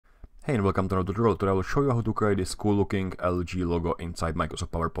Hey and welcome to another tutorial. Today I will show you how to create this cool looking LG logo inside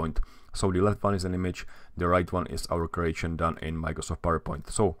Microsoft PowerPoint. So the left one is an image, the right one is our creation done in Microsoft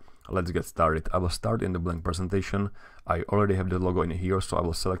PowerPoint. So let's get started. I will start in the blank presentation. I already have the logo in here, so I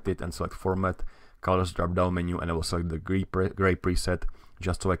will select it and select Format, Colors drop down menu, and I will select the gray preset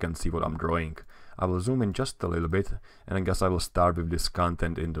just so I can see what I'm drawing. I will zoom in just a little bit, and I guess I will start with this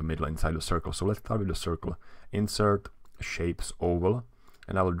content in the middle inside the circle. So let's start with the circle. Insert, Shapes, Oval.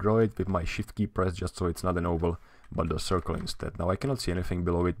 And I will draw it with my shift key pressed just so it's not an oval but the circle instead. Now I cannot see anything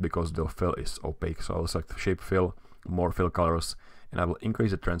below it because the fill is opaque, so I will select shape fill, more fill colors, and I will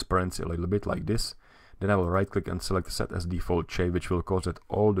increase the transparency a little bit like this. Then I will right click and select set as default shape, which will cause that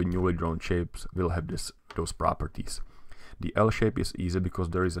all the newly drawn shapes will have those properties. The L shape is easy because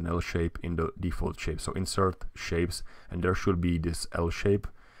there is an L shape in the default shape. So insert shapes and there should be this L shape,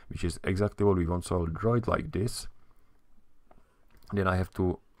 which is exactly what we want. So I will draw it like this. Then I have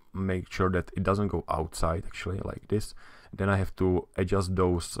to make sure that it doesn't go outside, actually, like this. Then I have to adjust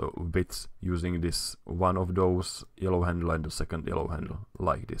those widths using this one of those yellow handle and the second yellow handle,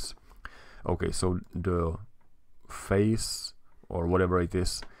 like this. Okay, so the face or whatever it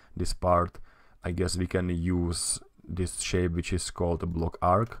is, this part, I guess we can use this shape which is called a block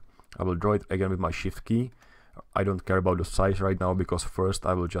arc. I will draw it again with my shift key. I don't care about the size right now because first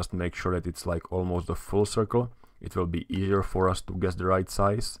I will just make sure that it's like almost a full circle. It will be easier for us to guess the right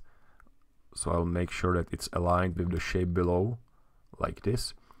size. So I'll make sure that it's aligned with the shape below, like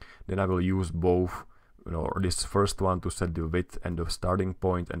this. Then I will use both, this first one to set the width and the starting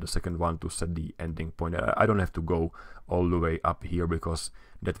point, and the second one to set the ending point. I don't have to go all the way up here because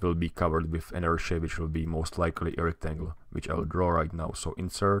that will be covered with another shape, which will be most likely a rectangle, which I will draw right now. So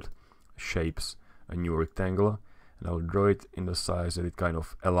insert, shapes, a new rectangle, and I'll draw it in the size that it kind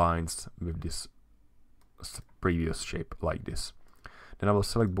of aligns with this previous shape, like this. Then I will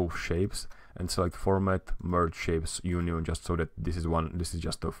select both shapes and select Format, Merge Shapes, Union, just so that this is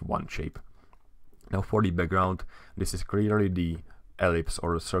just of one shape. Now for the background, this is clearly the ellipse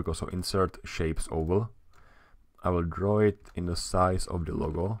or the circle, so insert Shapes, Oval. I will draw it in the size of the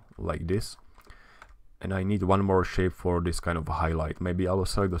logo, like this. And I need one more shape for this kind of highlight. Maybe I will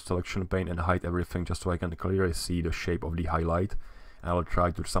select the selection pane and hide everything just so I can clearly see the shape of the highlight. And I will try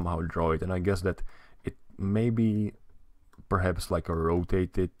to somehow draw it, and I guess that maybe perhaps like a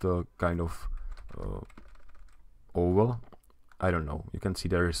rotated kind of oval. I don't know. You can see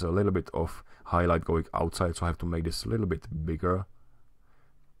there is a little bit of highlight going outside, so I have to make this a little bit bigger.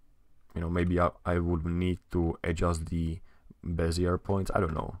 Maybe I would need to adjust the Bezier points. I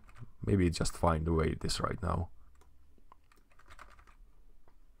don't know. Maybe it's just fine the way it is right now.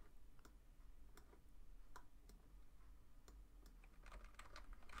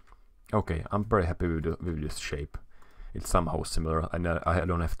 Okay, I'm very happy with this shape. It's somehow similar, and I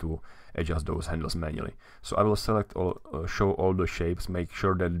don't have to adjust those handles manually. So I will select show all the shapes, make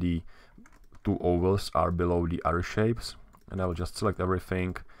sure that the two ovals are below the other shapes, and I will just select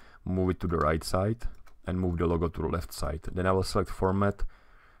everything, move it to the right side, and move the logo to the left side. Then I will select Format,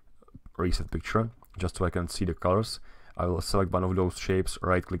 Reset Picture, just so I can see the colors. I will select one of those shapes,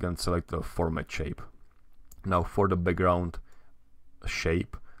 right click and select the Format shape. Now for the background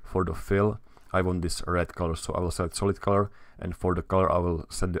shape, for the fill, I want this red color, so I will select solid color, and for the color I will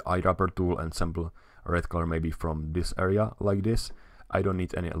set the eyedropper tool and sample a red color maybe from this area, like this. I don't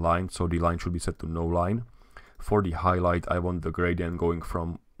need any line, so the line should be set to no line. For the highlight, I want the gradient going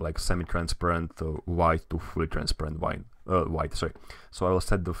from like semi-transparent white to fully transparent white. So I will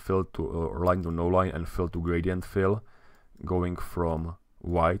set the fill to line to no line and fill to gradient fill, going from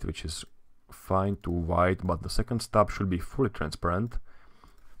white, which is fine, to white, but the second stop should be fully transparent.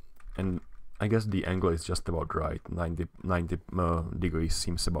 And I guess the angle is just about right, 90 degrees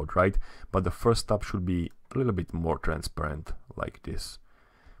seems about right, but the first stop should be a little bit more transparent, like this.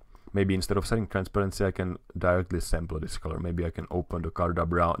 Maybe instead of setting transparency, I can directly sample this color. Maybe I can open the color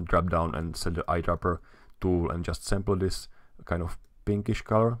drop down and set the eyedropper tool and just sample this kind of pinkish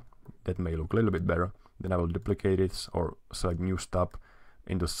color. That may look a little bit better. Then I will duplicate it or select new stop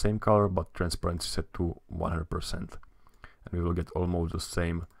in the same color, but transparency set to 100%. And we will get almost the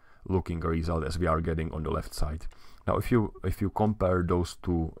same looking result as we are getting on the left side. Now if you compare those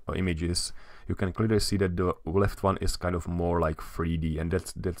two images, you can clearly see that the left one is kind of more like 3D, and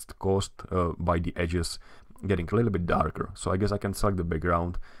that's caused by the edges getting a little bit darker. So I guess I can select the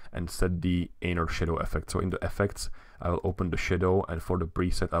background and set the inner shadow effect. So in the effects, I will open the shadow, and for the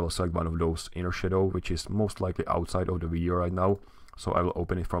preset I will select one of those inner shadow, which is most likely outside of the video right now. So I will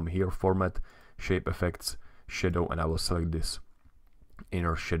open it from here, Format, Shape Effects, Shadow, and I will select this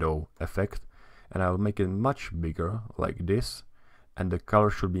inner shadow effect, and I'll make it much bigger like this, and the color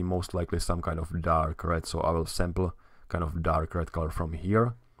should be most likely some kind of dark red, so I will sample kind of dark red color from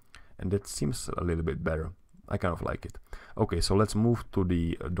here, and that seems a little bit better. I kind of like it. Okay, so let's move to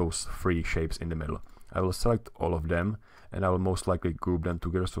those three shapes in the middle. I will select all of them, and I will most likely group them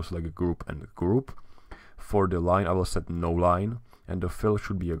together, so select group and group. For the line, I will set no line, and the fill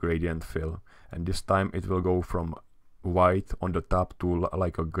should be a gradient fill, and this time it will go from white on the top to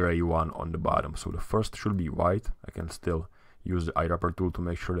like a gray one on the bottom. So the first should be white. I can still use the eyedropper tool to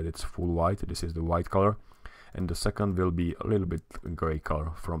make sure that it's full white. This is the white color, and the second will be a little bit gray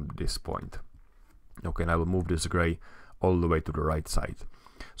color from this point. Okay, and I will move this gray all the way to the right side.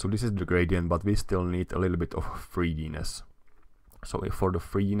 So this is the gradient, but we still need a little bit of 3Dness. So for the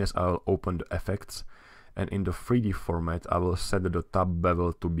 3Dness, I will open the effects, and in the 3D format I will set the top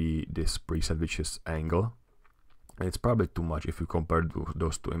bevel to be this preset, which is angle. And it's probably too much if you compare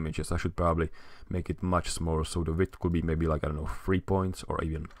those two images. I should probably make it much smaller, so the width could be maybe like, I don't know, 3 points or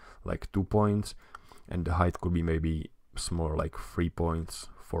even like 2 points, and the height could be maybe smaller, like 3 points,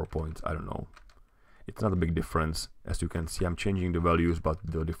 4 points, I don't know. It's not a big difference. As you can see, I'm changing the values, but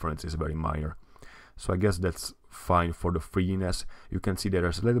the difference is very minor. So I guess that's fine for the 3Dness. You can see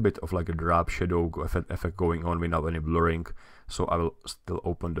there's a little bit of like a drop shadow effect going on without any blurring. So I will still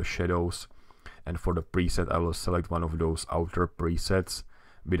open the shadows. And for the preset, I will select one of those outer presets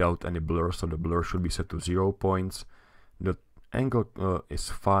without any blur. So the blur should be set to 0 points. The angle is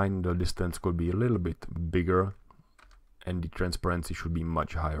fine. The distance could be a little bit bigger. And the transparency should be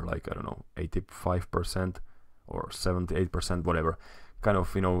much higher, like, I don't know, 85% or 78%, whatever. Kind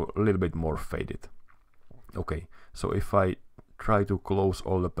of, you know, a little bit more faded. Okay, so if I try to close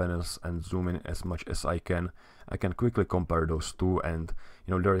all the panels and zoom in as much as I can quickly compare those two, and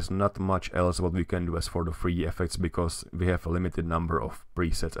you know, there is not much else what we can do as for the 3D effects, because we have a limited number of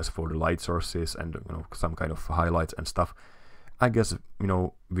presets as for the light sources and, you know, some kind of highlights and stuff. I guess, you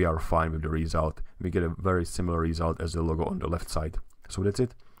know, we are fine with the result. We get a very similar result as the logo on the left side. So that's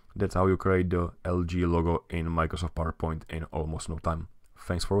it. That's how you create the LG logo in Microsoft PowerPoint in almost no time.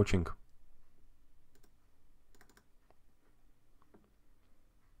 Thanks for watching.